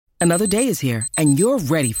Another day is here, and you're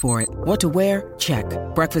ready for it. What to wear? Check.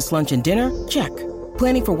 Breakfast, lunch, and dinner? Check.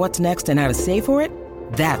 Planning for what's next and how to save for it?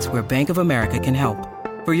 That's where Bank of America can help.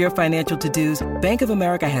 For your financial to-dos, Bank of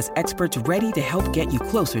America has experts ready to help get you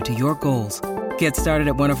closer to your goals. Get started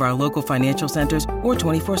at one of our local financial centers or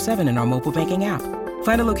 24/7 in our mobile banking app.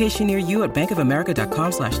 Find a location near you at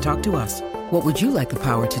bankofamerica.com/talktous. What would you like the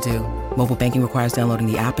power to do? Mobile banking requires downloading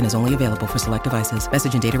the app and is only available for select devices.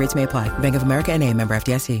 Message and data rates may apply. Bank of America NA, member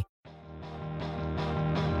FDIC.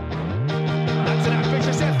 That's an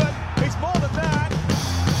ambitious effort. It's more than that.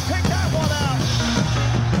 Pick that one out.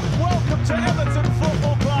 Welcome to Everton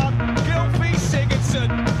Football Club, Gylfi Sigurdsson.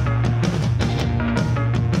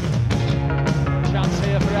 Chance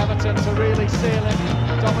here for Everton to really seal it.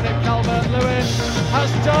 Dominic Calvert-Lewin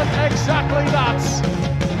has done exactly that.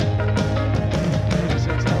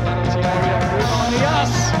 Into the penalty area, Bruno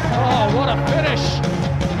Dias. Oh, what a finish!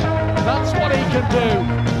 That's what he can do.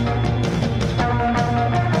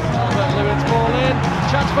 Calvert-Lewin's ball in.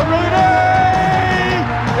 Chance for Rooney.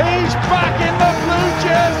 He's back in the blue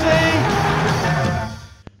jersey.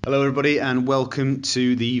 Hello everybody and welcome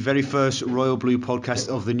to the very first Royal Blue podcast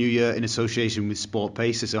of the new year in association with Sport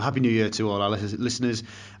Pacer. So happy new year to all our listeners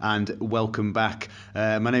and welcome back.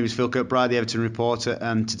 My name is Phil Kirkbride, the Everton reporter,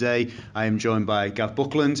 and today I am joined by Gav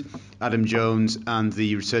Buckland, Adam Jones and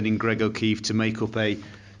the returning Greg O'Keefe to make up a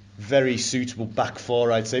very suitable back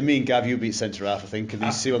four, I'd say. Me and Gav, you'll be at centre half, I think, and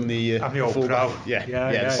these two on the I'm the old full pro. back.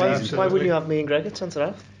 Yeah. Why wouldn't you have me and Greg at centre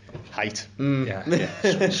half? Height.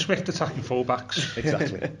 Swift attacking fullbacks.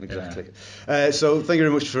 Exactly. So thank you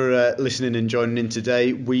very much for listening and joining in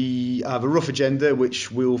today. We have a rough agenda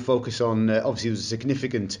which we'll focus on. Obviously, there was a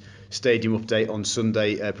significant stadium update on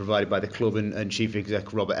Sunday provided by the club and Chief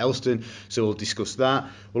Exec Robert Elston. So we'll discuss that.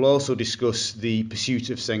 We'll also discuss the pursuit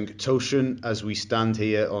of Cenk Tosun as we stand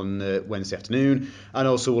here on Wednesday afternoon. And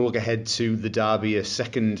also we'll look ahead to the derby, a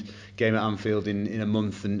second game at Anfield in a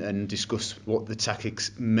month, and discuss what the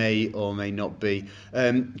tactics may or may not be.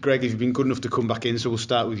 Greg, you've been good enough to come back in, so we'll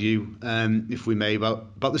start with you, if we may,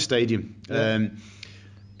 about the stadium. Yeah.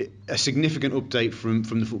 A significant update from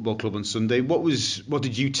the football club on Sunday. What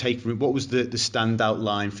did you take from it? What was the standout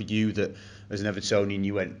line for you that, as an Evertonian,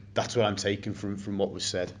 you went, that's what I'm taking from what was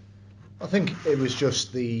said? I think it was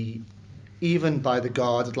just even by the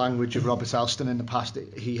guarded language of Robert Elston in the past,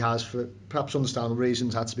 he has, for perhaps understandable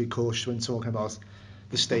reasons, had to be cautious when talking about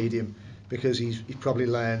the stadium, because he's probably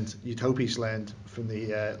learned, you'd hope he's learned from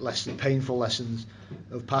the painful lessons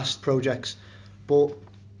of past projects. But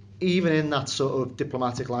even in that sort of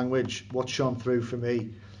diplomatic language, what shone through for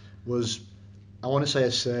me was, I want to say,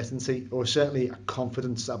 a certainty, or certainly a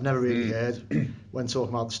confidence that I've never really heard when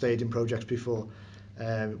talking about the stadium projects before.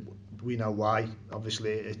 We know why.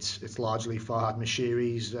 Obviously, it's largely Farhad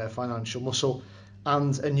Moshiri's financial muscle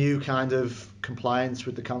and a new kind of compliance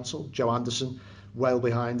with the council. Joe Anderson, well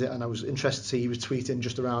behind it, and I was interested to see he was tweeting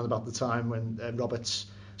just around about the time when Robert's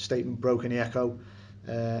statement broke in the Echo,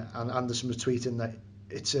 and Anderson was tweeting that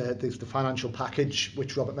it's the financial package,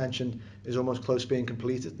 which Robert mentioned, is almost close to being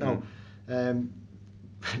completed. Now,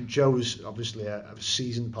 Joe's obviously a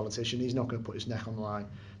seasoned politician. He's not going to put his neck on the line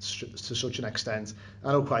to such an extent.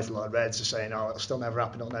 I know quite a lot of Reds are saying, it'll still never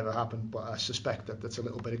happen, but I suspect that that's a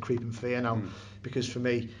little bit of creeping fear now, because for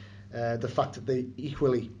me, the fact that they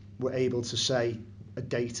equally were able to say a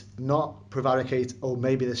date, not prevaricate,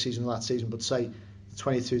 maybe this season or that season, but say the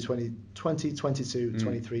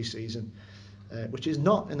 2022-23 season, which is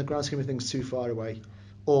not, in the grand scheme of things, too far away.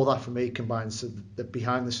 All that for me combines to that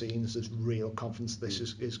behind the scenes there's real confidence this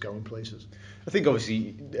is going places. I think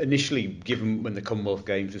obviously initially, given when the Commonwealth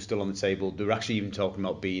Games were still on the table, they were actually even talking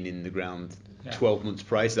about being in the ground 12 months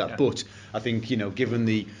prior to that. Yeah. But I think, given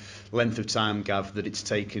the length of time, Gav, that it's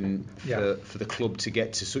taken for the club to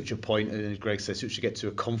get to such a point, and as Greg says, to get to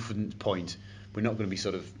a confident point, we're not going to be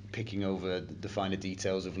sort of picking over the finer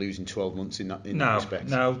details of losing 12 months in that respect.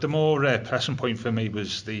 No, the more pressing point for me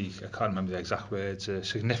was I can't remember the exact words, a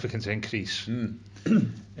significant increase in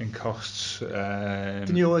costs.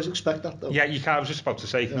 Didn't you always expect that, though? Yeah, you can. I was just about to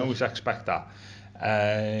say, you can always expect that.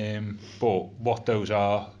 But what those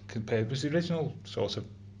are compared was the original sort of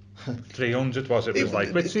 300, was it? Was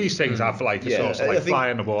like, which these things have like a sort of like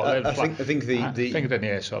flying the water. I think the finger in the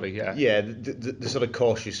air, sorry, yeah. Yeah, the sort of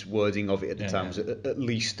cautious wording of it at the time was at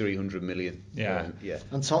least 300 million. Yeah.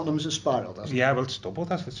 And Tottenham's a spiral, doesn't it? Yeah, well, it's double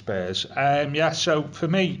that with Spurs. So for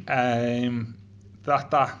me, that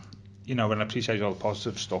and I appreciate all the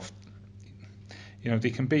positive stuff.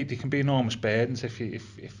 They can be enormous burdens if you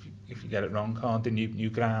get it wrong, can't they?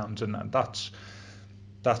 New grounds, and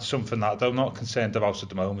that's something that I'm not concerned about at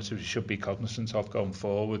the moment. We should be cognizant of going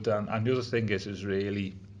forward. And the other thing is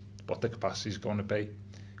really what the capacity is going to be.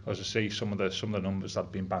 As I see, some of the numbers that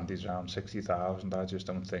have been bandied around, 60,000, I just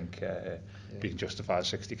don't think we can justify a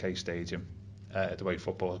 60k stadium the way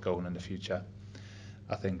football is going in the future.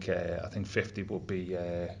 I think 50 will be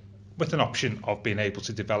with an option of being able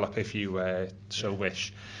to develop if you so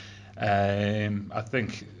wish. I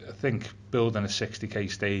think building a 60k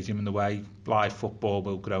stadium in the way live football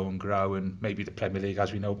will grow and maybe the Premier League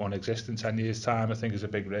as we know won't exist in 10 years time, I think is a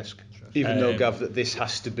big risk. Even though, Gav, that this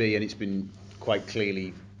has to be, and it's been quite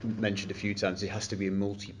clearly mentioned a few times, it has to be a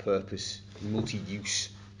multi-purpose, multi-use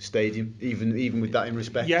stadium, even with that in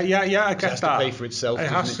respect. Yeah, I get that. It has to pay for itself. It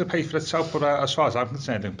has to pay for itself, but as far as I'm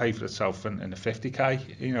concerned, it can pay for itself in the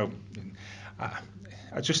 50k. You know,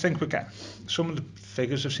 I just think we get some of the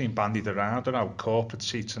figures I've seen bandied around about corporate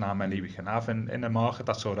seats and how many we can have in a market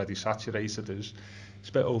that's already saturated. It's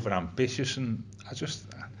a bit over ambitious, and I just,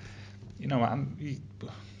 you know,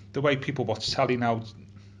 the way people watch telly now,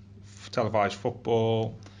 televised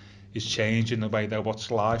football is changing. The way they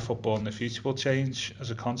watch live football in the future will change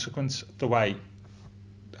as a consequence. The way,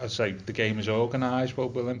 as I say, the game is organised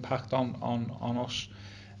will impact on us.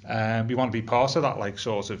 We want to be part of that, like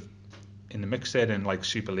sort of in the mix there, in like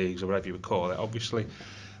Super Leagues or whatever you would call it, obviously.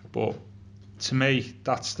 But to me,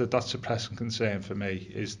 that's the pressing concern for me.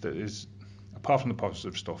 Is apart from the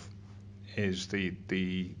positive stuff, is the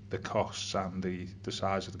costs and the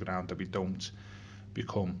size of the ground, that we don't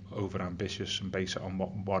become over ambitious and base it on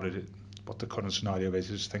what the current scenario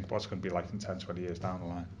is think what's going to be like in 10-20 years down the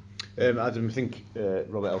line. Adam, I think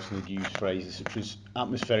Robert Elson would use phrases such as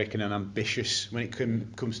atmospheric and ambitious when it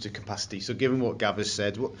comes to capacity. So given what Gav has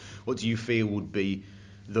said, what do you feel would be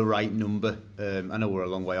the right number? I know we're a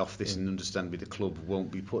long way off this, and understandably the club won't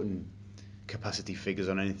be putting capacity figures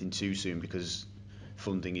on anything too soon because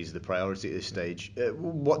funding is the priority at this stage.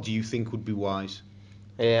 What do you think would be wise?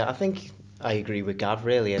 I think I agree with Gav,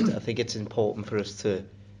 really. I think it's important for us to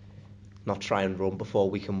not try and run before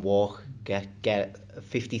we can walk. Get a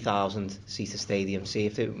 50,000 seater stadium, see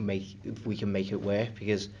if we can make it work.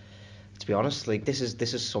 Because to be honest, like this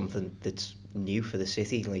is something that's new for the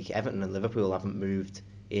city. Like Everton and Liverpool haven't moved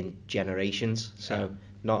in generations, so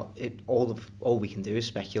all we can do is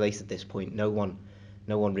speculate at this point. No one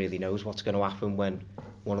really knows what's going to happen when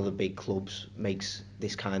one of the big clubs makes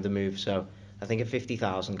this kind of move. So I think a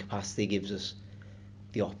 50,000 capacity gives us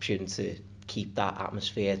the option to keep that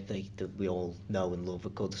atmosphere that we all know and love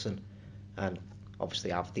at Goodison, and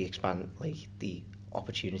obviously have the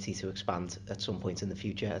opportunity to expand at some point in the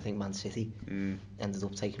future. I think Man City ended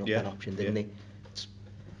up taking up that option, didn't they?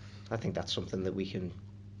 I think that's something that we can.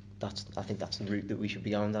 I think that's the route that we should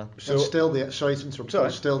be going down. So still sorry to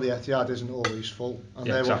interrupt. Still the Etihad isn't always full, and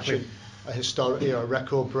they're watching a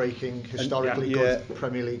record-breaking, historically good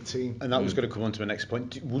Premier League team. And that was going to come on to my next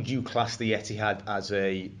point. Would you class the Etihad as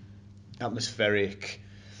a atmospheric,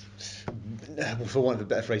 for want of a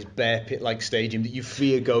better phrase, bear pit-like stadium that you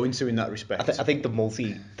fear going to in that respect? I think the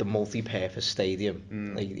multi-purpose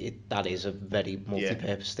stadium, that is a very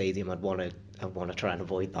multi-purpose stadium. I'd want to try and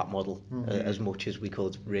avoid that model as much as we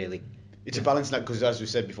could, really. It's a balance now, because as we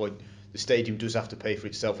said before, the stadium does have to pay for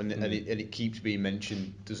itself, and it keeps being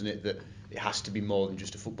mentioned, doesn't it, that it has to be more than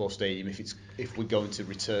just a football stadium if we're going to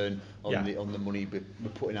return on the money we're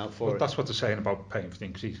putting out for it. That's what they're saying about paying for the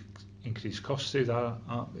increased costs too. That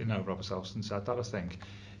Robert Elston said that. I think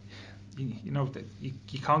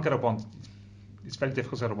you can't get it's very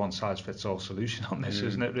difficult to get a one size fits all solution on this,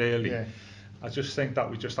 isn't it, really? I just think that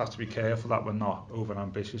we just have to be careful that we're not over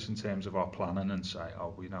ambitious in terms of our planning and say,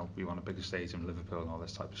 we want a bigger stadium, Liverpool and all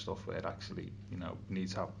this type of stuff, where it actually, we need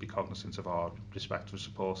to be cognizant of our respective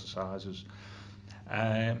supporter sizes.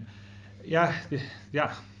 The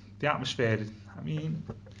atmosphere, I mean,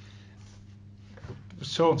 I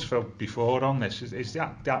was talking to Phil before on this, is the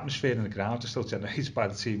atmosphere in the ground is still generated by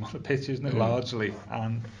the team on the pitch, isn't it, largely?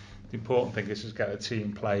 And the important thing is get a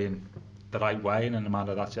team playing the right way and in a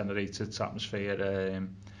manner that generates its atmosphere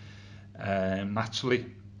naturally.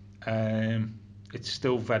 It's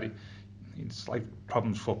still it's like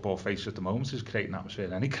problems football faces at the moment is creating atmosphere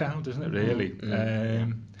in any crowd, isn't it, really?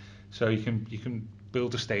 So you can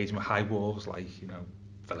build a stadium with high walls like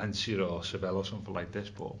Valencia or Seville or something like this,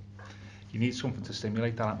 but you need something to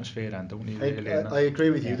stimulate that atmosphere, and don't you really? I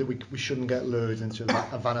agree with you that we shouldn't get lured into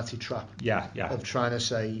a vanity trap of trying to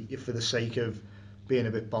say, if for the sake of being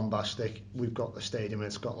a bit bombastic, we've got the stadium and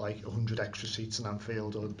it's got like 100 extra seats in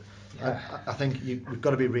Anfield. I think we've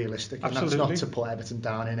got to be realistic. Absolutely. And that's not to put Everton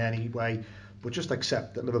down in any way, but just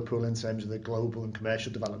accept that Liverpool, in terms of the global and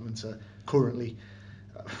commercial developments, are currently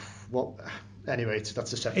anyway,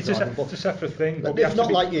 that's a separate It's a argument. separate thing. But If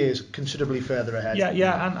not light years, considerably further ahead.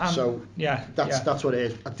 And so that's what it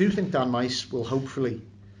is. I do think Dan Mice will hopefully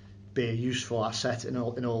be a useful asset in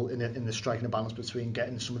the striking a balance between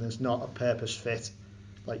getting something that's not a purpose fit,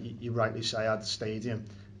 like you rightly say, at the stadium,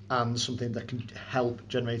 and something that can help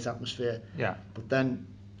generate atmosphere. Yeah. But then,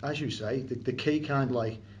 as you say, the key kind of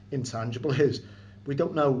like intangible is we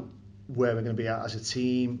don't know where we're going to be at as a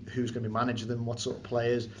team, who's going to be managing them, what sort of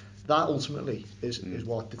players. That ultimately is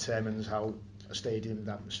what determines how a stadium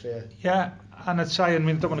atmosphere. Yeah, and I'd say, I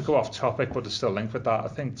don't want to go off topic, but it's still linked with that. I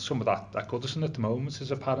think some of that Goodison at the moment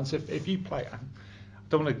is apparent. If you play, I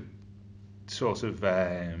don't want to sort of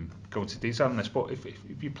go into detail on this, but if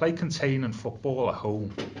you play containing football at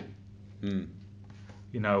home,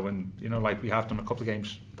 like we have done a couple of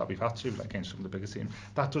games that we've had to, like against some of the bigger teams,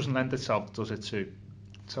 that doesn't lend itself, does it, to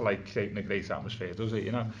like creating a great atmosphere, does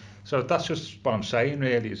it? So that's just what I'm saying.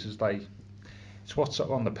 Really, is like it's what's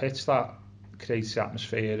on the pitch that creates the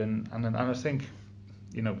atmosphere, and I think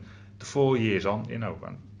the 4 years on, and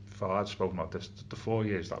I've spoken about this, the 4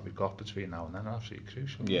 years that we've got between now and then are absolutely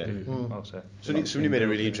crucial. Yeah. Somebody made a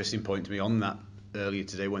really interesting point to me on that earlier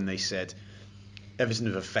today when they said Everton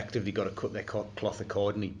have effectively got to cut their cloth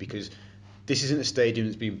accordingly, because this isn't a stadium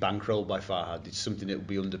that's been bankrolled by Farhad. It's something that will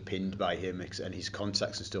be underpinned by him and his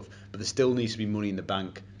contacts and stuff. But there still needs to be money in the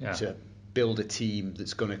bank to build a team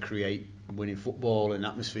that's going to create winning football and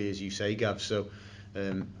atmosphere, as you say, Gav. So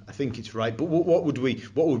I think it's right. But what would we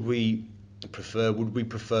prefer? Would we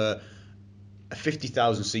prefer a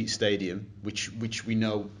 50,000 seat stadium, which we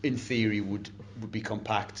know in theory would be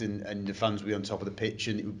compact and the fans would be on top of the pitch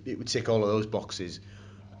and it would tick all of those boxes,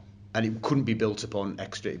 and it couldn't be built upon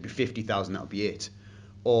extra? It'd be 50,000, that would be it.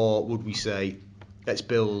 Or would we say, let's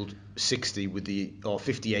build 60 or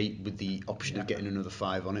 58 with the option of getting another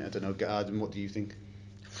 5 on it? I don't know, Adam, what do you think?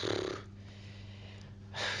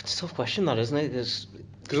 It's a tough question, that, isn't it?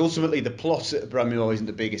 Because ultimately the plot at Bramwell isn't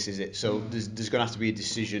the biggest, is it? So there's going to have to be a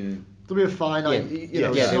decision. There'll be a finite,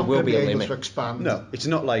 there will be a limit to expand. No, it's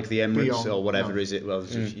not like the Emirates beyond, or whatever, is it? Well,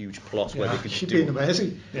 there's a huge plot where they could should do be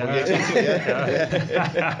amazing. Might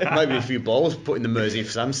be a few balls put in the Mersey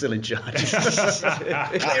if Sam's still in charge.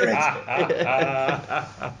 Clear it.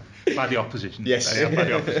 By the opposition. Yes. By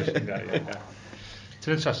the opposition. It's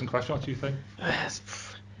an interesting question. What do you think?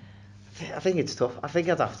 I think it's tough. I think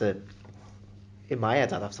in my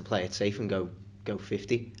head, I'd have to play it safe and go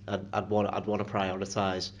 50. I'd want to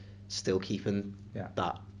prioritise still keeping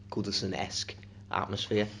that Goodison-esque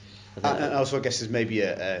atmosphere. And also, I guess there's maybe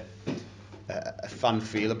a fan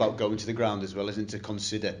feel about going to the ground as well, isn't it, to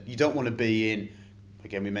consider. You don't want to be in,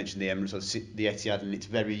 again, we mentioned the Emirates or the Etihad, and it's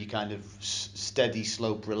very kind of steady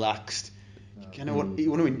slope, relaxed. You want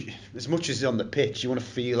to, as much as on the pitch, you want to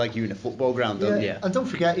feel like you're in a football ground, don't you? Yeah. And don't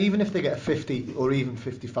forget, even if they get a 50 or even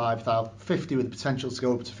 55,000, 50 with the potential to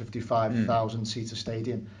go up to 55,000 seater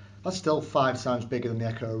stadium, that's still 5 times bigger than the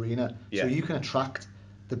Echo Arena. So you can attract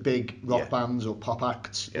the big rock bands or pop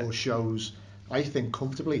acts or shows, I think,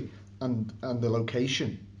 comfortably. And the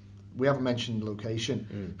location, we haven't mentioned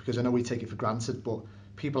location because I know we take it for granted, but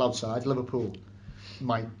people outside Liverpool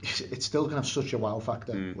it's still going to have such a wow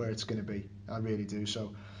factor where it's going to be. I really do.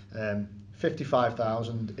 So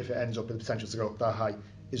 55,000, if it ends up with the potential to go up that high,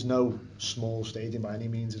 is no small stadium by any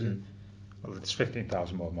means, is it? Well, it's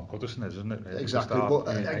 15,000 more than what Goodison is, isn't it? Really, exactly,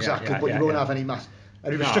 but you won't have any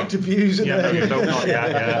restricted views in there.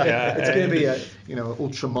 It's going to be a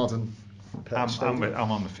ultra modern.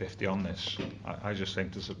 I'm on the 50 on this. I just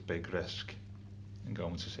think there's a big risk in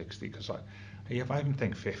going to 60 because I even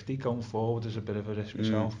think 50 going forward is a bit of a risk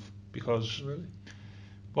myself because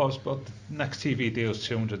but the next TV deal is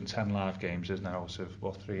 210 live games is now, so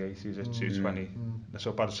what 380 is it 220.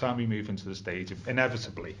 So by the time we move into the stadium,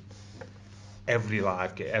 inevitably every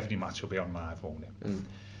match will be on live, won't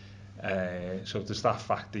it? So there's that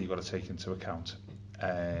factor you've got to take into account.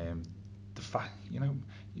 The fact,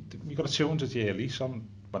 you've got a 200-year lease on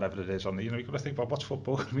whatever it is on the, you've got to think about what's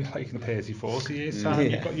football going to be like in 30, 40 years time.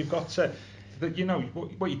 You've got to,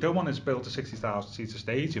 what you don't want is build a 60,000 seater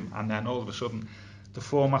stadium and then all of a sudden the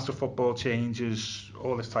format of football changes,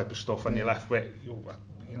 all this type of stuff, and you're left with,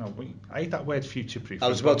 I hate that word future-proof. I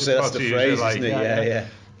was about to say that's the phrase, isn't it? Yeah.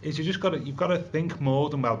 Is you've got to think more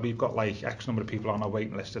than, well, we've got like X number of people on our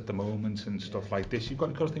waiting list at the moment and stuff like this. You've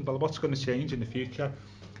got to think, well, what's going to change in the future?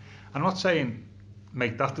 I'm not saying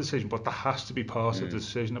make that decision, but that has to be part of the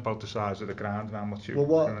decision about the size of the ground and how much you're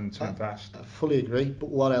willing to invest. I fully agree, but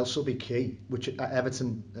what else will be key, which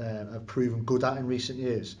Everton have proven good at in recent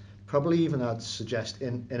years, probably even I'd suggest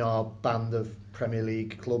in our band of Premier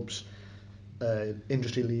League clubs,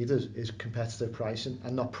 industry leaders is competitive pricing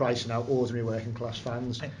and not pricing out ordinary working class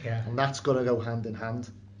fans. Yeah. And that's got to go hand in hand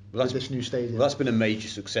with this new stadium. Well, that's been a major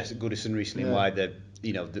success at Goodison recently, and why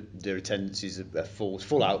their attendances are full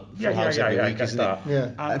out, full house every week, isn't it?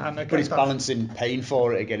 Yeah. And but it's balancing paying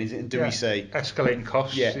for it again, isn't it? And do we say escalating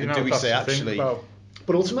costs? Yeah. You know, do we say actually?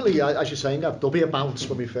 But ultimately, as you're saying, Gav, there'll be a bounce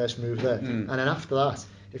when we first move there, and then after that,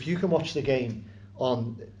 if you can watch the game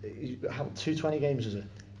on 220 games, is it?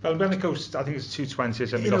 Well, when it goes, I think it's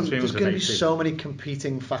 220s, and There's going to be so many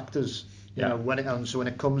competing factors. You know, when it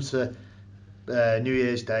comes to New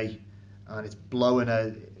Year's Day, and it's blowing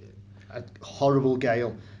a horrible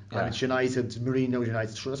gale, and it's United, Mourinho's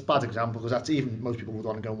United. So that's a bad example, because that's even most people would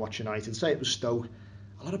want to go and watch United. Say it was Stoke,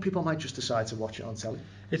 a lot of people might just decide to watch it on telly.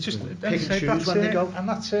 It's just pick and choose when they go, and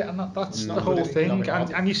that's it, and that's the whole thing.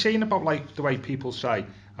 And you're saying about like the way people say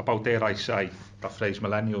about, dare I say, that phrase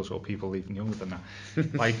millennials or people even younger than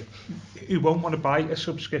that, like who won't want to buy a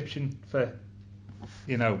subscription for,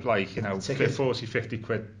 for 40, 50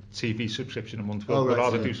 quid TV subscription a month, but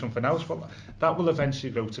rather do something else. But that will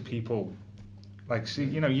eventually go to people. Like, see,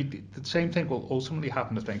 the same thing will ultimately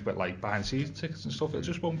happen, I think, but like buying season tickets and stuff. It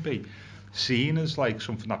just won't be seen as like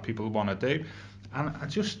something that people want to do. And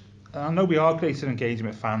I know we are great at engaging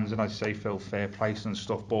with fans, and as I say, Phil, fair price and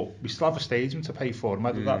stuff, but we still have a stadium to pay for, and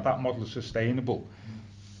whether that model is sustainable,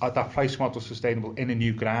 that price model is sustainable in a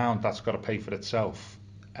new ground, that's got to pay for itself.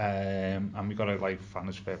 And we've got to like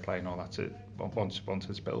fans fair play and all that once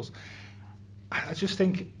its bills. I just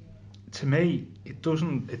think, to me, it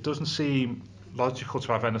doesn't seem logical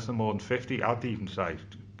to have anything more than 50. I'd even say,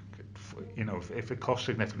 if it costs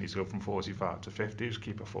significantly to go from 45 to 50, just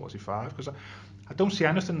keep it 45, because I don't see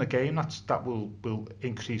anything in the game that will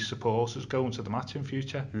increase supporters going to the match in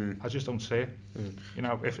future. I just don't see it.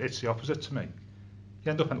 If it's the opposite to me,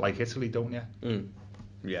 you end up in like Italy, don't you?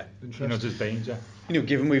 Yeah. There's danger.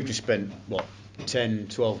 Given we've just spent 10,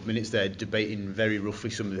 12 minutes there debating very roughly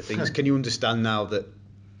some of the things, can you understand now that,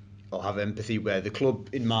 or have empathy, where the club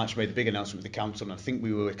in March made the big announcement with the council, and I think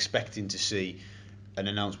we were expecting to see an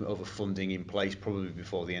announcement of a funding in place probably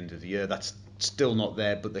before the end of the year. That's still not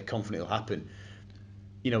there, but they're confident it'll happen.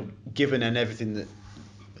 Given and everything that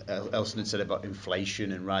Elson had said about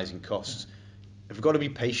inflation and rising costs, we've got to be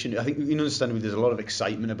patient. I think understand there's a lot of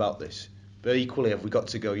excitement about this, but equally have we got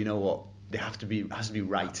to go, you know what, it has to be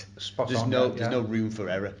right. There's no room for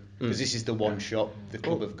error, because this is the one shot the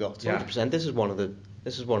club have got. 100%. This is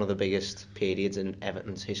one of the biggest periods in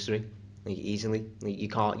Everton's history. Like, easily, you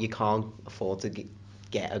can't afford to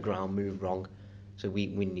get a ground move wrong. So we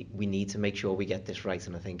need to make sure we get this right,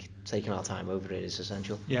 and I think taking our time over it is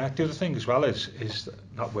essential. Yeah, the other thing as well is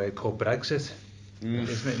that word called Brexit,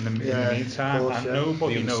 isn't it? In the meantime, course, and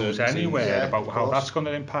nobody knows anywhere about how that's going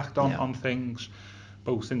to impact on things,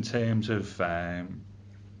 both in terms of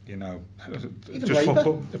even just Labour.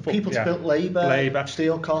 football, People to build Labour,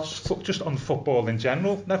 steel costs, just on football in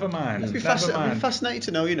general. Never mind. I'd be fascinated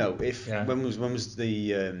to know, if when was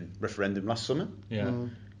the referendum last summer? Yeah.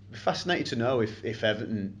 I'd be fascinated to know if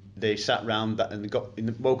Everton, they sat round that and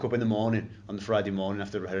woke up in the morning on the Friday morning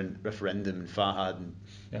after the referendum, and Farhad and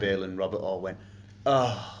Bale and Robert all went,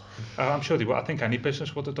 I'm sure they would. I think any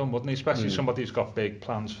business would have done, wouldn't they? Especially somebody who's got big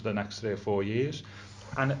plans for the next 3 or 4 years.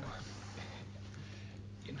 And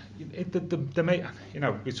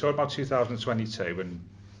we talk about 2022, and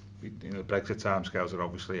the Brexit timescales are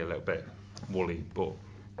obviously a little bit woolly, but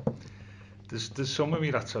there's some of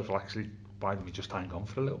me that says, well, actually, why don't we just hang on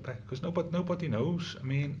for a little bit? Because nobody knows. I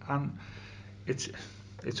mean, and it's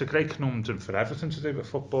a great conundrum for Everton to do with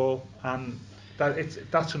football, and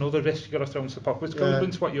that's another risk you got to throw into the pocket. Which goes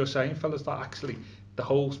into what you're saying, fellas, that actually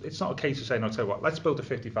it's not a case of saying, I'll tell you what, let's build a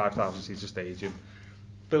 55,000 seater stadium,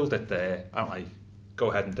 build it there, and go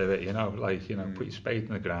ahead and do it, put your spade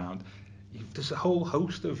in the ground. There's a whole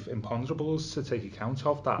host of imponderables to take account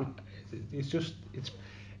of that.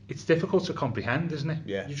 It's difficult to comprehend, isn't it?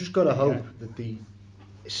 Yeah. You just got to hope that the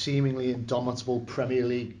seemingly indomitable Premier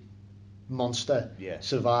League monster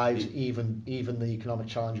survives even the economic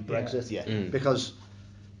challenge of Brexit. Yeah. Because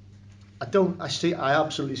I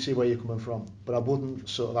absolutely see where you're coming from, but I wouldn't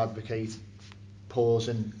sort of advocate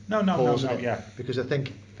pausing. No, because I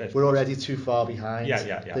think we're already too far behind.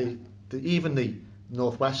 Even the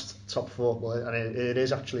Northwest top 4, well, and it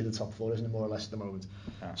is actually the top 4, isn't it, more or less at the moment.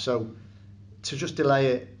 So to just delay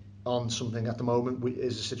it on something at the moment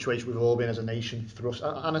is a situation we've all been as a nation thrust,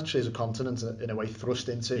 and actually as a continent in a way thrust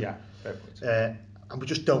into. And we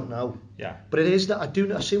just don't know. But it is that I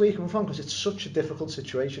see where you're coming from, because it's such a difficult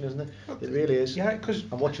situation, isn't it? It really is. Yeah, because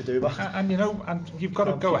and what you do about it. And you've got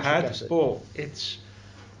to go ahead, but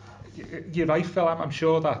you're right, Phil. I'm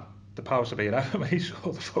sure that the powers that be at FMA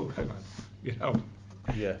saw the photo, you know.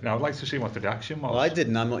 Yeah. You know, I'd like to see what the reaction was. Well, I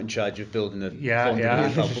didn't. I'm not in charge of building a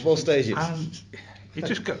football stadium. And it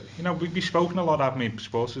just got, you know, we've spoken a lot, haven't we?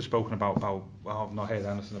 Sports has spoken about, well, I've not heard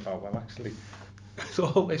anything about, well, actually, there's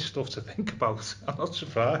all this stuff to think about. I'm not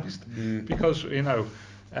surprised because, you know,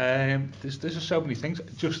 there's just so many things.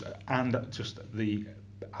 Just the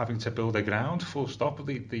having to build a ground, full stop,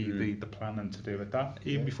 the planning to do with that.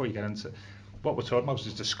 Even before you get into what we're talking about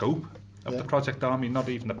is the scope of the project. I mean, not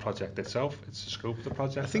even the project itself, it's the scope of the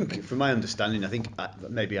project. I think from my understanding,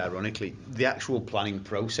 maybe ironically, the actual planning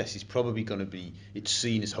process is probably going to be, it's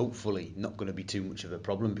seen as hopefully not going to be too much of a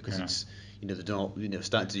problem because it's, you know, they're not, you know,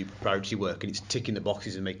 starting to do priority work and it's ticking the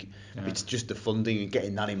boxes and it's just the funding and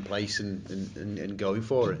getting that in place and going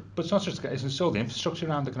for it. But it's not just, it's all the infrastructure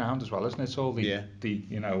around the ground as well, isn't it? It's all the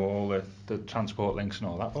you know, all the transport links and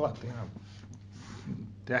all that. Well, you know,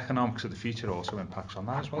 the economics of the future also impacts on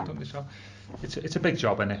that as well, don't they? So it's a big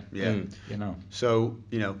job, isn't it? Yeah. You know. So,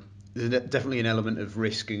 you know, there's definitely an element of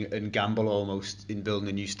risk and gamble almost in building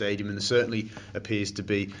a new stadium, and there certainly appears to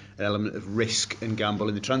be an element of risk and gamble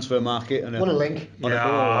in the transfer market. And what a link! You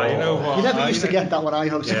know what? You never used to get that when I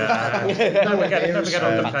hosted. Never get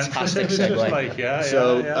on the fence.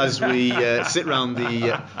 As we sit round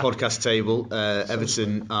the podcast table,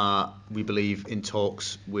 Everton are, we believe, in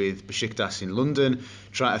talks with Besiktas in London,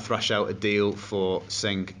 trying to thrash out a deal for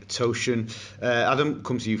Cenk Tosun. Adam,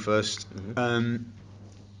 come to you first.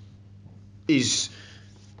 Is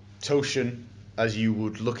Tosun, as you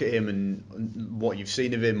would look at him and what you've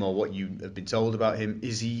seen of him or what you have been told about him,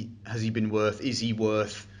 is he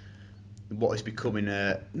worth what is becoming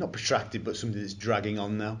not protracted but something that's dragging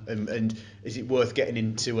on now? And is it worth getting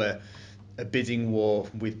into a bidding war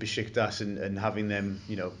with Besiktas and having them,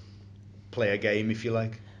 you know, play a game, if you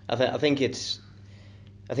like? I think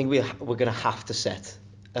we're going to have to set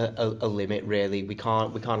a limit, really. We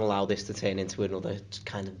can't allow this to turn into another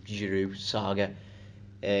kind of Giroud saga.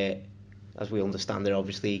 As we understand it,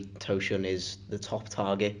 obviously Tosun is the top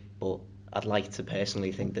target, but I'd like to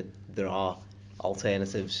personally think that there are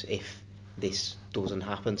alternatives if this doesn't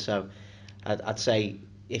happen. So I'd say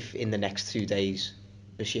if in the next 2 days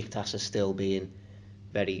Besiktas are still being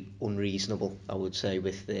very unreasonable, I would say,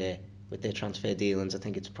 with their transfer dealings, I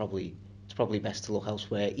think it's probably best to look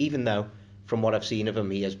elsewhere. Even though, from what I've seen of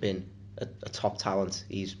him, he has been a top talent.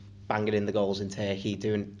 He's banging in the goals in Turkey,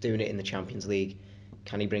 doing it in the Champions League.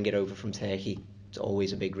 Can he bring it over from Turkey? It's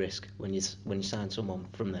always a big risk when you sign someone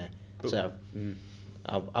from there. So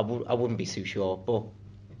I wouldn't be too sure. But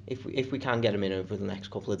if we can get him in over the next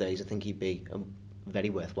couple of days, I think he'd be a very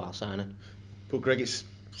worthwhile signing. But Greg, it's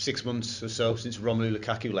 6 months or so since Romelu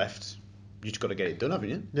Lukaku left. You've just got to get it done, haven't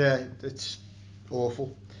you? Yeah, it's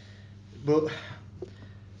awful. But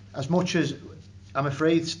as much as I'm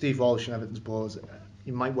afraid Steve Walsh and Everton's board,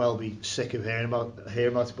 you might well be sick of hearing about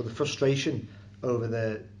it, but the frustration over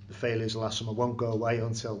the failures last summer won't go away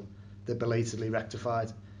until they're belatedly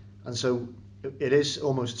rectified. And so it is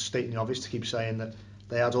almost stating the obvious to keep saying that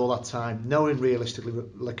they had all that time, knowing realistically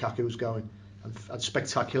Lukaku was going, and had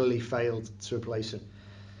spectacularly failed to replace him.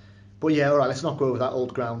 But yeah, all right, let's not go over that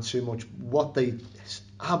old ground too much. What they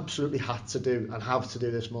absolutely had to do and have to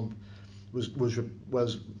do this month was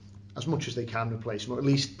as much as they can replace him, or at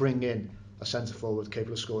least bring in a centre forward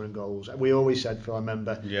capable of scoring goals. We always said, Phil, I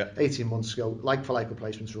remember 18 months ago, like for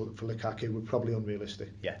replacements for Lukaku were probably unrealistic.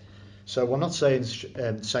 Yeah. So I'm not saying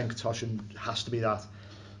Cenk Tosun has to be that,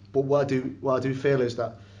 but what I do feel is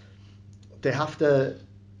that they have to.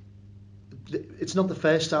 It's not the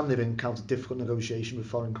first time they've encountered difficult negotiation with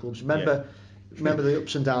foreign clubs. Remember the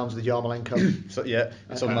ups and downs of the Yarmolenko. So yeah,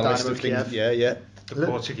 it's on my list of things. Yeah. The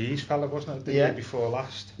Portuguese fella, wasn't it, the year before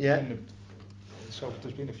last? Yeah. So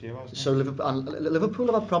there's been a few, hasn't there? So Liverpool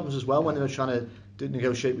have had problems as well when they were trying to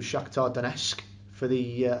negotiate with Shakhtar Donetsk for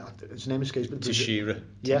the his name escapes me. Teixeira.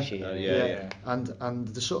 Yeah. And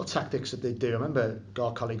the sort of tactics that they do. I remember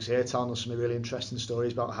our colleagues here telling us some really interesting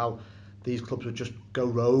stories about how these clubs would just go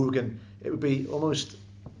rogue, and it would be almost,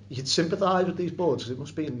 you could sympathise with these boards because it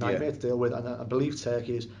must be a nightmare to deal with. And I believe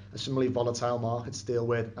Turkey is a similarly volatile market to deal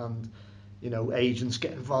with, and you know, agents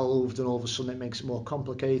get involved, and all of a sudden it makes it more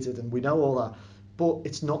complicated, and we know all that. But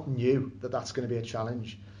it's not new that that's going to be a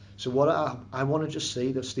challenge. So what I want to just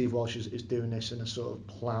see that Steve Walsh is doing this in a sort of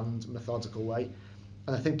planned, methodical way.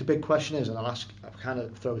 And I think the big question is, and I'll kind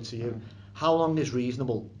of throw it to you, how long is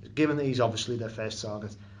reasonable, given that he's obviously their first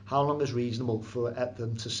target, how long is reasonable for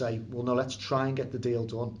them to say, well, no, let's try and get the deal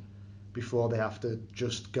done before they have to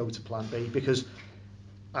just go to plan B? Because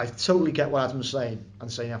I totally get what Adam's saying,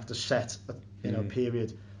 and saying you have to set a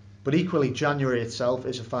period. But equally, January itself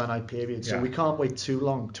is a finite period, so Yeah. we can't wait too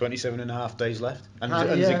long. 27.5 days left, and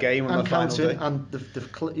there's a game on the final day. And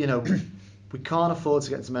we can't afford to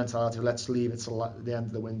get into the mentality of let's leave it till the end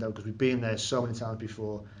of the window, because we've been there so many times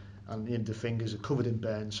before, and the fingers are covered in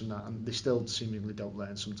burns from that, and they still seemingly don't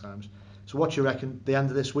learn sometimes. So what do you reckon? The end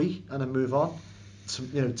of this week and then move on?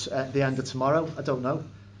 The end of tomorrow? I don't know.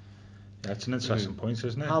 Yeah, it's an interesting point,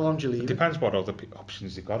 isn't it? How long do you leave It depends what other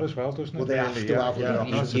options they've got as well, doesn't it? Well, they have really? to yeah, have yeah,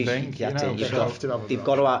 other that's the thing. They have to have They've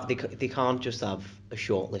got to. They can't just have a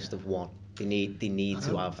short list of one. They need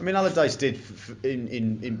to have. I mean, Allardyce did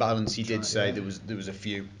in balance. He did say there was a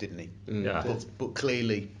few, didn't he? Yeah. But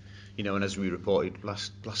clearly, and as we reported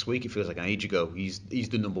last week, it feels like an age ago. He's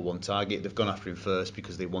the number one target. They've gone after him first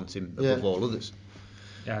because they want him above all others.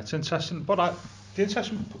 Yeah, it's interesting. But the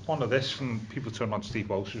interesting one of this, and people turn on Steve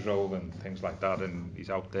Walsh's role and things like that, and he's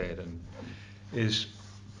out there, and is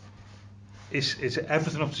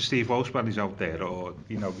everything up to Steve Walsh when he's out there, or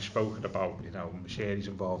we've spoken about Macheri's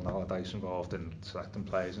involved and Allardyce involved in selecting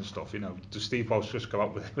players and stuff. Does Steve Walsh just go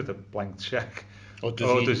out with a blank check? Or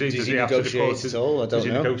does he negotiate at all? I don't know. Does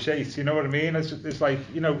he negotiate? You know what I mean? It's like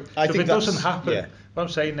I if think it doesn't happen. Yeah. What I'm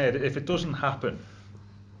saying there, if it doesn't happen,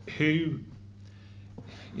 whose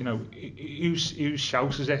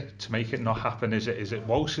shout is it to make it not happen? Is it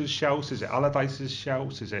Walsh's shout? Is it Allardyce's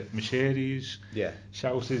shout? Is it Macheri's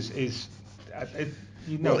shout? I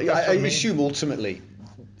assume ultimately,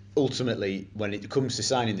 when it comes to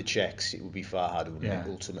signing the checks, it would be far harder, wouldn't it?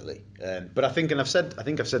 Ultimately, but I think I've said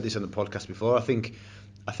this on the podcast before. I think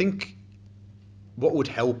what would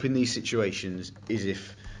help in these situations is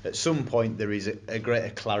if at some point there is a greater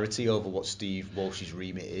clarity over what Steve Walsh's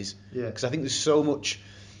remit is. Yeah. Because I think there's so much.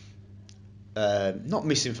 Not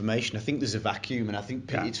misinformation. I think there's a vacuum, and I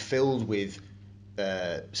think it's filled with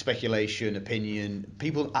speculation, opinion.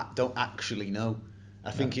 People don't actually know.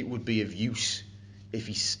 I think it would be of use if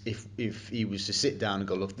he was to sit down and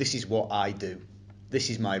go, look, this is what I do. This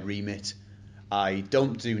is my remit. I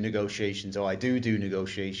don't do negotiations, or I do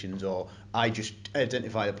negotiations, or I just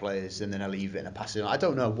identify the players and then I leave it and I pass it on. I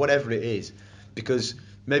don't know, whatever it is, because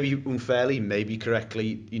maybe unfairly, maybe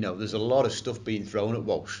correctly, there's a lot of stuff being thrown at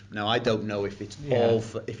Walsh. Now, I don't know if it's all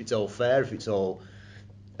fair, if it's all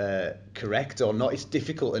correct or not. It's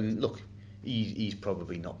difficult, and look, he's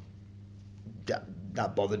probably not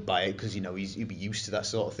that bothered by it because he'd be used to that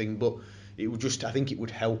sort of thing. But it would I think it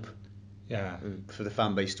would help. Yeah. For the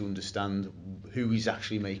fan base to understand who is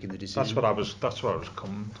actually making the decision. That's what I was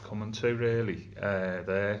coming to really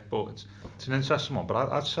there. But it's an interesting one. But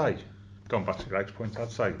I'd say, going back to Greg's point,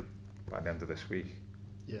 I'd say by the end of this week.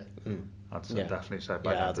 Yeah. I'd definitely say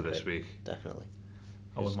by the end of this week. Definitely.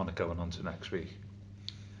 I wouldn't want it going on to next week.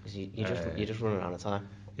 You're just running out of time.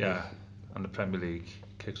 Yeah, and the Premier League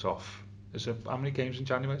kicks off. Is there how many games in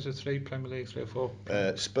January? Is it 3 Premier League, 3 or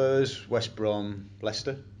 4? Spurs, West Brom,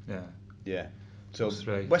 Leicester. Yeah. So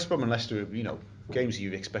West Brom and Leicester, games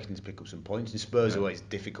you're expecting to pick up some points. And Spurs always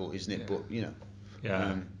difficult, isn't it?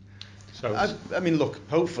 Yeah. But So I mean, look.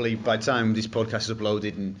 Hopefully, by the time this podcast is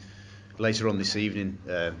uploaded and later on this evening,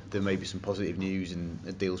 there may be some positive news and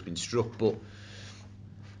a deal's been struck. But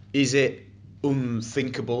is it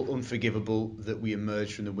unthinkable, unforgivable that we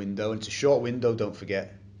emerge from the window? And it's a short window. Don't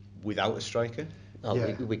forget, without a striker. No,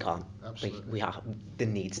 we can't. Absolutely. There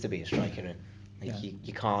needs to be a striker in.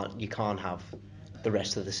 You can't have the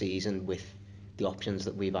rest of the season with the options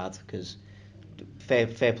that we've had, because fair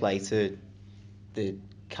play to the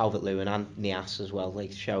Calvert-Lewin and Niasse as well,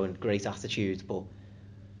 showing great attitude, but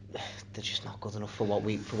they're just not good enough for what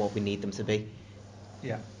we need them to be.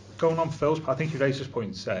 Yeah, going on Phil's, I think you raised this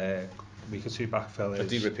point a week or two back, Phil. I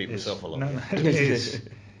do repeat myself a lot.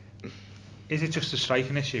 Is it just a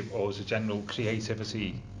striking issue, or is it a general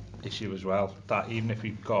creativity issue as well? That even if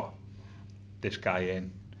we've got this guy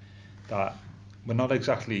in, that we're not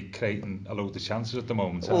exactly creating a load of chances at the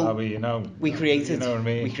moment, are we? We created. You know what I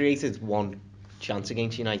mean? We created one chance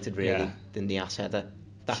against United, really. The Niasse header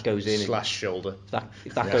that goes in. / shoulder.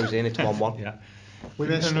 If that goes in, it's 1-1. Yeah. We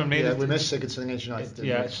missed It's Sigurdsson against United.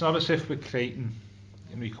 Didn't we? It's not as if we're creating.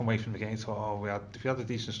 And we come away from the game and thought, if we had a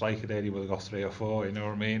decent striker there, he would have got 3 or 4. You know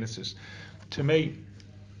what I mean? It's just, to me,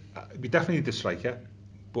 we definitely need the striker,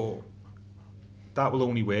 but that will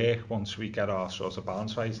only work once we get our sort of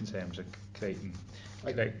balance right in terms of creating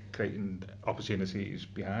opportunities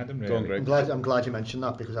behind him. Really. Go on, Greg. I'm glad you mentioned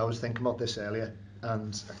that, because I was thinking about this earlier,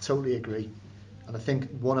 and I totally agree. And I think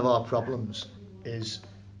one of our problems is,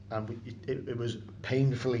 and it was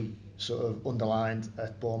painfully sort of underlined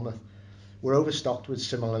at Bournemouth, we're overstocked with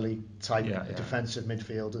similarly type defensive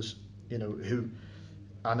midfielders, who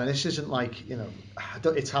And this isn't like,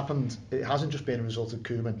 it's happened. It hasn't just been a result of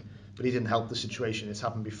Koeman, but he didn't help the situation. It's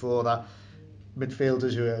happened before that.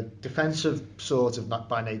 Midfielders who are defensive sort of not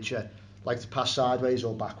by nature like to pass sideways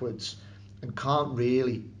or backwards and can't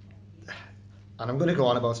really. And I'm going to go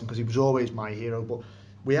on about him because he was always my hero, but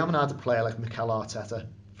we haven't had a player like Mikel Arteta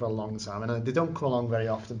for a long time, and they don't come along very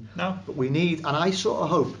often. No. But we need, and I sort of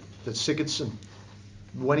hope that Sigurdsson,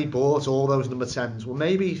 when he bought all those number 10s, well,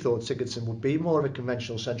 maybe he thought Sigurdsson would be more of a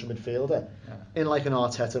conventional central midfielder in like an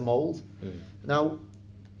Arteta mould. Now,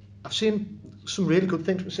 I've seen some really good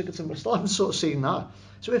things from Sigurdsson, but I still haven't sort of seen that.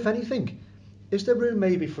 So if anything, is there room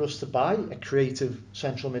maybe for us to buy a creative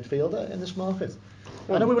central midfielder in this market?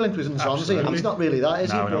 I know we were linked with Nzonzi, and he's not really that,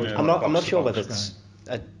 is he? I'm not sure whether it's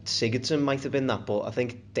Sigurdsson might have been that, but I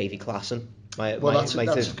think Davy Klaassen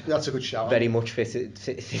that's a good shout. Very much fit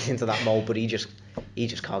into that mould, but he just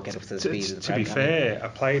can't get up to the speed of the To be fair, a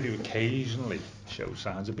player who occasionally shows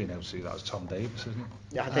signs of being able to do that is Tom Davis, isn't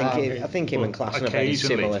he? Yeah, I think him and Klaassen are very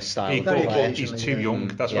similar style. He's too young.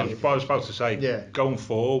 That's what I was about to say. Yeah. Going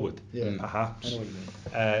forward, perhaps. I know what you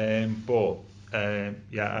mean.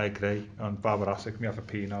 I agree. On Barbarasic, we have a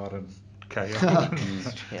Pinar and Kaya.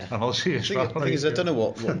 And I'll see I don't know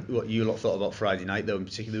what you lot thought about Friday night though. In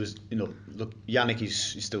particular, there was, look, Yannick is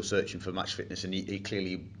still searching for match fitness, and he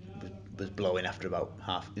clearly was blowing after about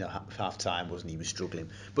half time, wasn't he? He was struggling.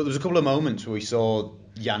 But there was a couple of moments where we saw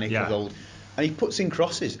Yannick with old, and he puts in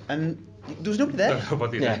crosses, and there was nobody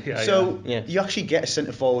there. You actually get a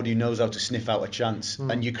centre forward who knows how to sniff out a chance,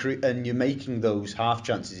 and you're making those half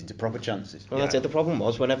chances into proper chances. Well, that's it. The problem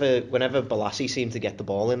was whenever Balassi seemed to get the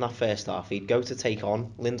ball in that first half, he'd go to take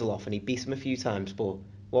on Lindelof and he'd beat him a few times. But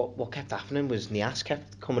what kept happening was Niasse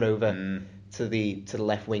kept coming over to the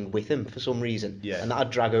left wing with him for some reason, and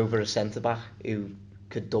that'd drag over a centre back who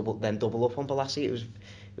could double up on Balassi. It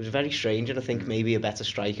was very strange, and I think maybe a better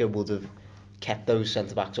striker would have kept those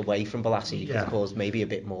centre-backs away from Balassi and caused maybe a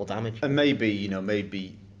bit more damage. And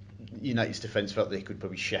maybe United's defence felt they could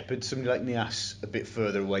probably shepherd somebody like Niasse a bit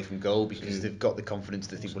further away from goal because they've got the confidence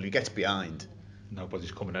to think, well, he gets behind.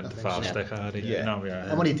 Nobody's coming into fast stick, are they?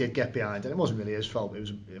 And when he did get behind, and it wasn't really his fault, it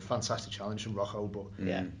was a fantastic challenge from Rocco, but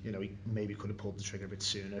he maybe could have pulled the trigger a bit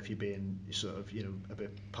sooner if you're being sort of a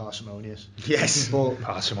bit parsimonious. Yes, but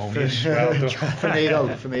parsimonious.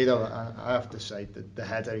 For me though, I have to say that the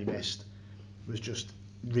header he missed was just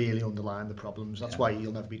really underlying the problems. That's why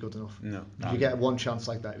he'll never be good enough. No. If you get one chance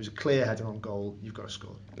like that, it was a clear header on goal, you've got to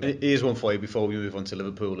score. Here's one for you before we move on to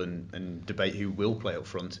Liverpool and debate who will play up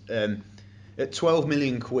front. At 12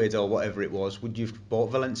 million quid or whatever it was, would you have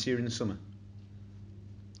bought Valencia in the summer?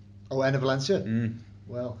 Oh, Enner Valencia?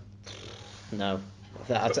 Well, no.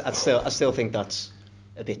 I still think that's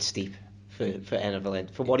a bit steep for Enner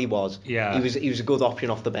Valencia. For what he was, he was a good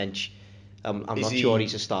option off the bench. I'm not sure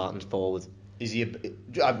he's a starting forward. Is he?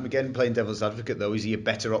 I'm again playing devil's advocate though. Is he a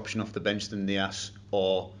better option off the bench than Niasse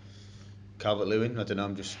or Calvert-Lewin? I don't know.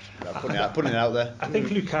 I'm just putting it out there. I think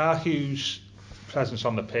Lukaku's presence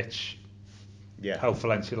on the pitch helped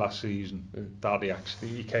Valencia last season. That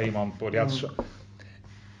he came on, but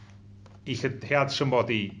he had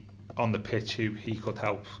somebody on the pitch who he could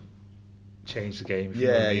help change the game. He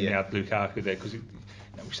had Lukaku there because we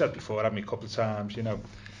said before, haven't we, a couple of times,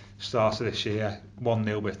 start of this year,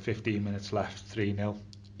 1-0 with 15 minutes left, 3-0.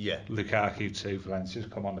 Yeah. Lukaku to Valencia's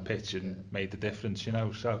come on the pitch and made the difference,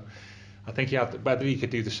 So I think he had, whether he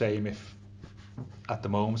could do the same if at the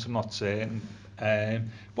moment, I'm not certain. Where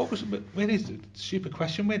is it? Super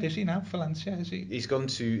question, where is he now, Valencia? He's gone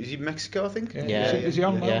to, is he Mexico, I think? Is he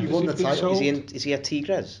on loan? He won the title. Is he at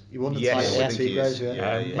Tigres? He won the title at Tigres,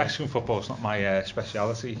 Mexican football's not my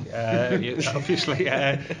speciality, obviously.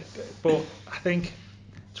 But I think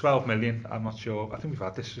 12 million, I'm not sure. I think we've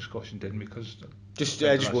had this discussion, didn't we? Because just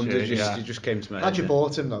wondered, it just came to my head. Had you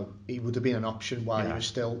bought him though, he would have been an option while he was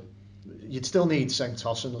still. You'd still need St.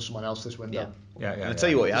 Tossin or someone else this window. I'll tell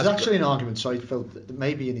you what, there's actually an argument, sorry Phil, that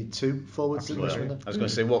maybe you need two forwards in this window. I was going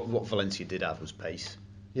to say what Valencia did have was pace,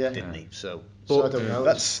 didn't he? So I don't know.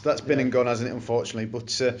 That's been and gone, hasn't it, unfortunately. But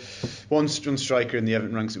one striker in the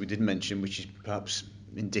Everton ranks that we didn't mention, which is perhaps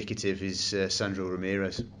indicative, is Sandro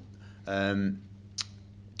Ramirez.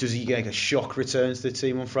 Does he get a shock return to the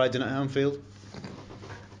team on Friday night at Anfield?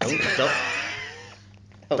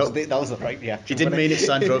 That was the right reaction. He didn't mean it,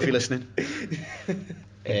 Sandro, if you're listening.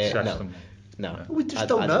 No. We just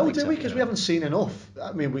don't know, do we? Because we haven't seen enough.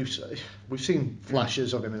 I mean, we've seen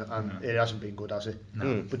flashes of him, and it hasn't been good, has it?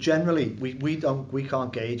 No. But generally, we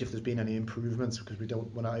can't gauge if there's been any improvements because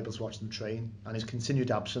we're not able to watch them train, and his continued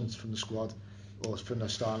absence from the squad or from the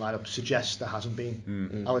starting lineup suggests there hasn't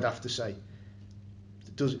been. I would have to say.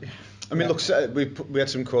 I mean, look, we had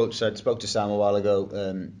some quotes said. Spoke to Sam a while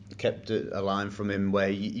ago. Kept a line from him where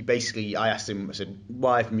he basically, I asked him, I said,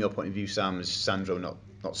 why, from your point of view, Sam, is Sandro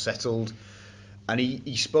not settled? And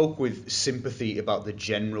he spoke with sympathy about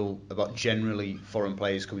generally foreign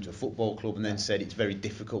players coming to a football club, and then said it's very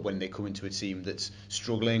difficult when they come into a team that's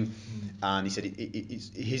struggling. And he said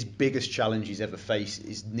his biggest challenge he's ever faced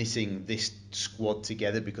is knitting this squad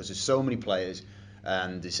together, because there's so many players,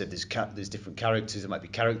 and they said there's different characters, there might be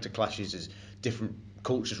character clashes, there's different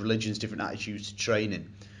cultures, religions, different attitudes to training.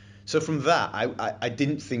 So from that, I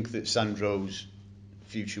didn't think that Sandro's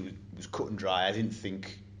future was cut and dry. I didn't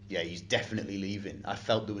think, he's definitely leaving. I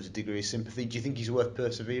felt there was a degree of sympathy. Do you think he's worth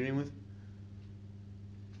persevering with?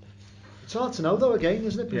 It's hard to know, though, again,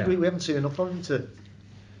 isn't it? We haven't seen enough of him to...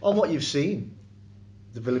 On what you've seen,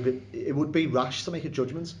 it would be rash to make a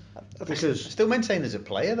judgment. Because... Still maintain there's a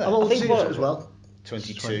player there. How old is he as well?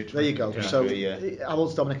 22. There you go. So, how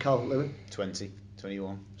old's Dominic Calvert-Lewin?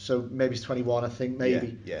 21. So maybe he's 21, I think,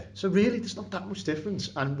 maybe. Yeah. So really, there's not that much difference.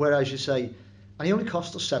 And whereas you say... And he only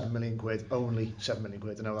cost us £7 million, only £7 million. I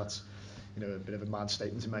know that's a bit of a mad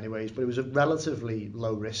statement in many ways, but it was a relatively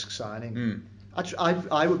low risk signing.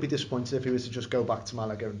 I would be disappointed if he was to just go back to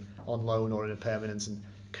Malaga on loan or in a permanent and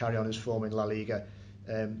carry on his form in La Liga,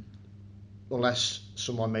 unless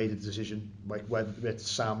someone made a decision, like whether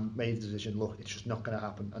Sam made a decision, look, it's just not going to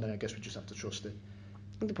happen, and then I guess we just have to trust it.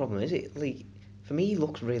 I think the problem is for me, he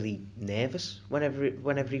looks really nervous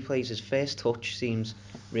whenever he plays. His first touch seems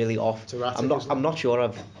really off. Erratic, I'm not sure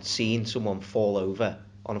I've seen someone fall over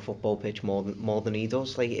on a football pitch more than he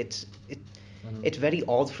does. It's very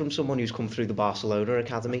odd from someone who's come through the Barcelona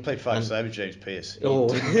academy. I played 5-side with James Pearce. Oh,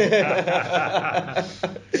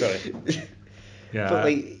 sorry. Yeah.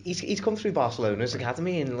 But he's come through Barcelona's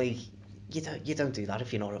academy, and you don't do that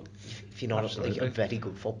if you're not a very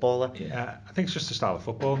good footballer. Yeah, I think it's just the style of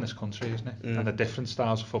football in this country, isn't it? And the different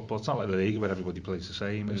styles of football. It's not like the league where everybody plays the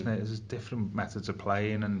same, isn't it? There's different methods of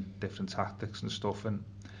playing and different tactics and stuff. And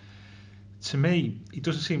to me, he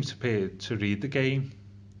doesn't seem to appear to read the game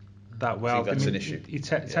that well. I think that's an issue. He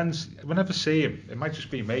tends, whenever I see him, it might just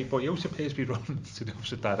be me, but he always appears to be running to the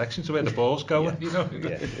opposite direction to where the ball's going.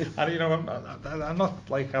 And I'm not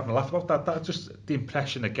having a laugh about that. That's just the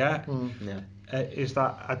impression I get. Is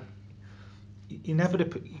that he never.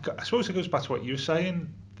 I suppose it goes back to what you were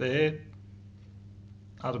saying there,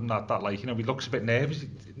 Adam. That he looks a bit nervous,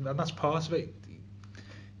 and that's part of it.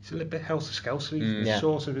 He's a little bit helter-skelter,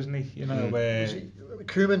 sort of, isn't he?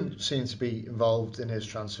 Koeman seemed to be involved in his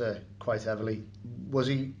transfer quite heavily. Was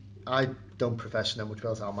he? I don't profess to know much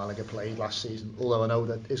about how Malaga played last season, although I know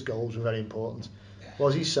that his goals were very important.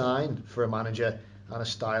 Was he signed for a manager and a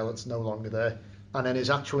style that's no longer there? And then his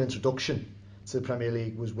actual introduction to the Premier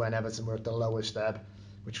League was when Everton were at the lowest ebb,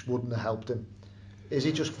 which wouldn't have helped him. Is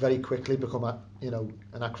he just very quickly become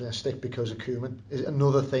anachronistic because of Koeman? Is it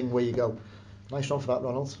another thing where you go, nice one for that,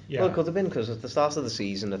 Ronald? Yeah. Well, it could have been, because at the start of the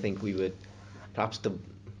season, I think we were perhaps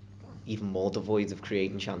even more devoid of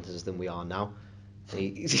creating chances than we are now.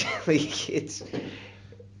 He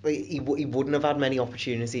wouldn't have had many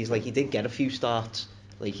opportunities. He did get a few starts,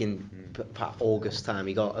 in August time.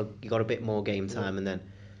 He got a bit more game time, and then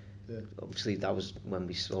obviously that was when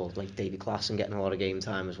we saw David Klaassen getting a lot of game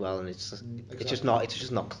time as well. And it's just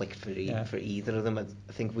not clicked for either of them. I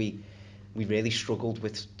think we really struggled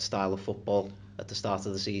with style of football at the start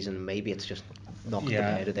of the season, and maybe it's just not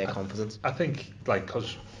compared to their confidence. I think,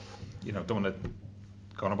 because, don't want to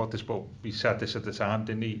go on about this, but we said this at the time,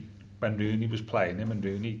 didn't he? When Rooney was playing him, and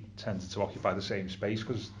Rooney tended to occupy the same space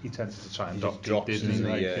because he tended to try and drop, didn't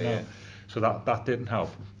he? So that didn't help.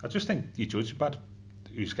 I just think you judge about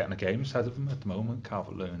who's getting a game instead of him at the moment,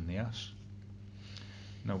 Calvert-Lewin, Niasse.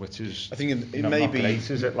 Which is, I think it may may not be. Great,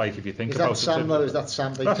 is it? If you think about Sam, it. Is that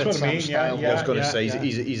Sam? That's what I mean. I was going to say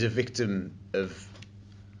he's a victim of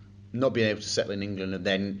not being able to settle in England, and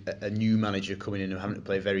then a new manager coming in and having to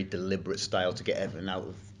play a very deliberate style to get Everton out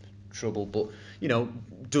of trouble. But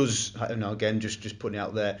does, I don't know, again, just putting it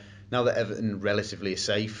out there, now that Everton relatively are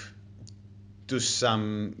safe, does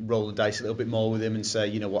Sam roll the dice a little bit more with him and say,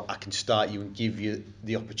 you know what, I can start you and give you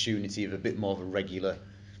the opportunity of a bit more of a regular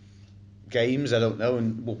games? I don't know,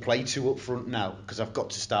 and we'll play two up front now because I've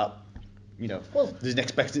got to start. There's an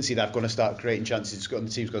expectancy that I've got to start creating chances, and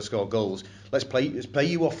the team's got to score goals. Let's play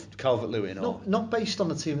you off Calvert-Lewin. Not based on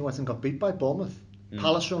the team that went and got beat by Bournemouth.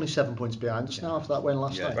 Palace are only 7 points behind us now after that win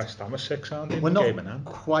last night. West Ham are 6, aren't they? We're not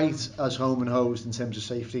quite as home and hosed in terms of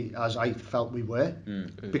safety as I felt we were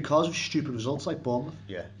because of stupid results like Bournemouth.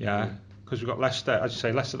 Yeah, because we've got Leicester, as you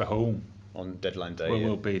say, Leicester at home. on deadline day.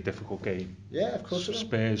 Will be a difficult game. Yeah, of course.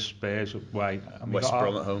 Spurs away. And West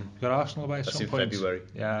Brom at home. Got Arsenal away at That's some in point. February.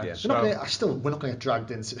 Yeah. Yeah. So, We're not going to get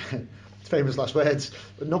dragged into famous last words.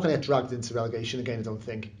 We're not going to get dragged into relegation again, I don't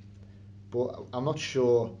think. But I'm not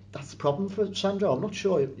sure that's the problem for Sandro. I'm not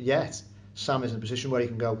sure yet Sam is in a position where he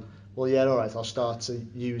can go, well, yeah, all right, I'll start to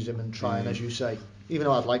use him and try and, as you say, even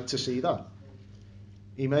though I'd like to see that,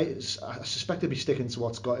 I suspect he'll be sticking to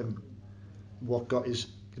what got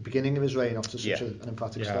the beginning of his reign off to such an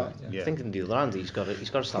emphatic start. I think on the other hand, he's got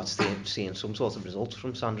to start seeing some sort of results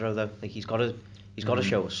from Sandro though. Like he's got to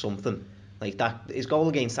show us something. Like that, his goal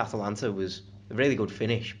against Atalanta was a really good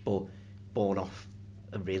finish, but born off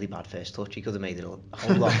a really bad first touch. He could have made it a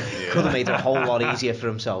whole lot. Could have made it a whole lot easier for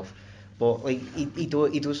himself. But like he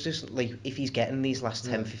does just like if he's getting these last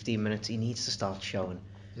 10-15 minutes, he needs to start showing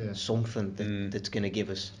something that's going to give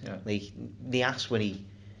us like Niasse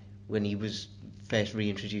when he was first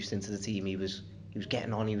reintroduced into the team, he was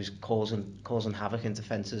getting on, he was causing havoc in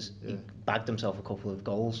defences. He bagged himself a couple of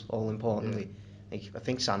goals, all importantly. Like, I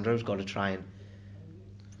think Sandro's got to try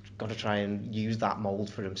and use that mould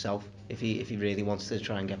for himself if he really wants to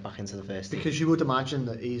try and get back into the first team. Because you would imagine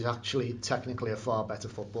that he's actually technically a far better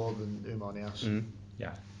footballer than Oumar Niasse.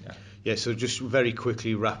 Yeah, so just very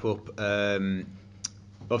quickly wrap up.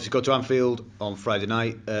 Obviously go to Anfield on Friday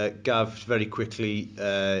night. Gav, very quickly,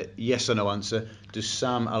 yes or no answer. Does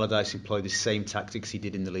Sam Allardyce employ the same tactics he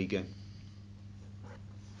did in the league game?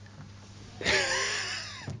 do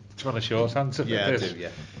you want a short answer for this? I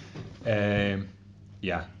do,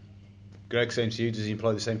 yeah. Greg, same to you. Does he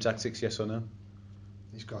employ the same tactics, yes or no?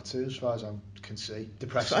 He's got to, as far as I can see.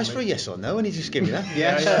 Depressingly. So ask for a yes or no and he just give you that.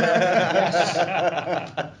 Yes.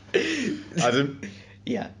 Adam?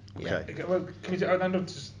 Yeah. Okay. Well, can we, I know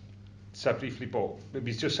just said briefly, but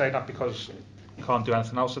maybe he's just saying that because you can't do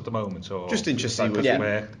anything else at the moment, or just interesting. Work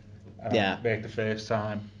the first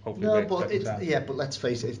time, hopefully no, work but the second time. but let's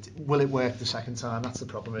face it, will it work the second time? That's the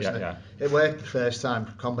problem, isn't it? Yeah. It worked the first time,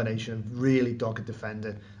 combination of really dogged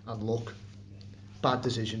defending and luck. Bad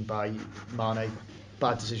decision by Mane,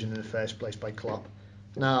 bad decision in the first place by Klopp.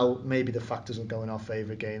 Now, maybe the factors will go in our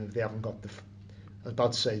favour again. They haven't got I was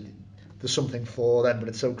about to say, there's something for them, but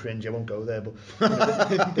it's so cringe, I won't go there. But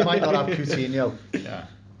they might not have Coutinho. Yeah.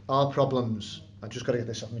 Our problems, I've just got to get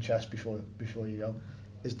this off my chest before you go,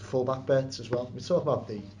 is the full-back bets as well. We talk about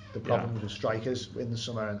the problems with strikers in the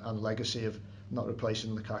summer and legacy of not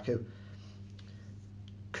replacing Lukaku.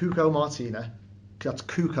 Cuco Martina, that's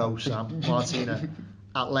Cuco Sam Martina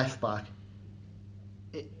at left-back.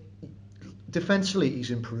 Defensively,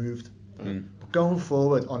 he's improved. But going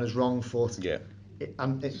forward on his wrong foot,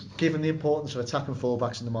 given the importance of attacking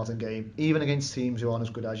full-backs in the modern game, even against teams who aren't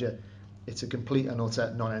as good as you, it's a complete and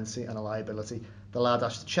utter non-entity and a liability. The lad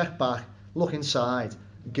has to check back, look inside,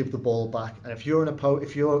 and give the ball back. And if you're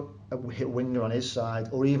a winger on his side,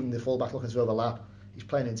 or even the full-back looking to overlap, he's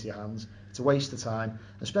playing into your hands. It's a waste of time,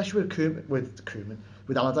 especially with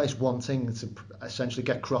Allardyce wanting to essentially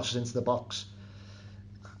get crosses into the box.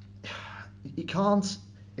 You can't.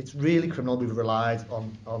 It's really criminal. We've relied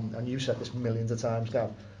on and you've said this millions of times,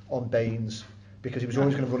 Gav, on Baines, because he was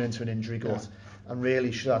always going to run into an injury gut, and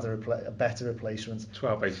really should have a better replacement.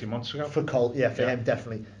 12-18 months ago. For him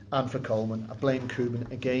definitely, and for Coleman. I blame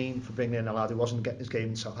Koeman again for bringing in a lad who wasn't getting his game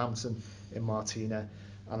in Southampton in Martina,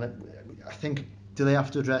 and I think. Do they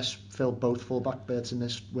have to fill both full-back berths in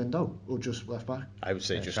this window, or just left-back? I would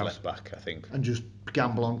say just left-back, I think. And just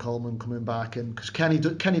gamble on Coleman coming back, and because Kenny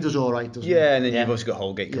does all right, doesn't he? Yeah, and then you've also got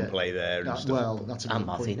Holgate can play there and stuff. Well, that's a good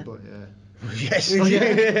Martina. point, but yes. All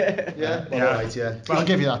right, Well, I'll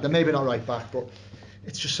give you that. They're maybe not right back, but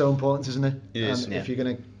it's just so important, isn't it? It is. If you're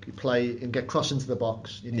going to play and get cross into the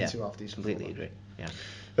box, you need to have these. Completely agree. Yeah.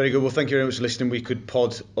 Very good. Well, thank you very much for listening. We could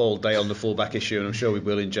pod all day on the full-back issue, and I'm sure we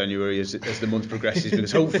will in January as the month progresses,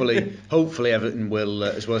 because hopefully Everton will,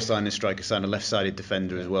 as well as signing a striker, sign a left-sided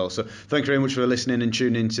defender as well. So thank you very much for listening and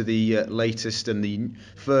tuning into the latest and the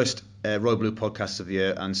first Royal Blue podcast of the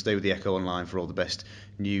year, and stay with the Echo Online for all the best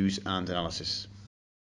news and analysis.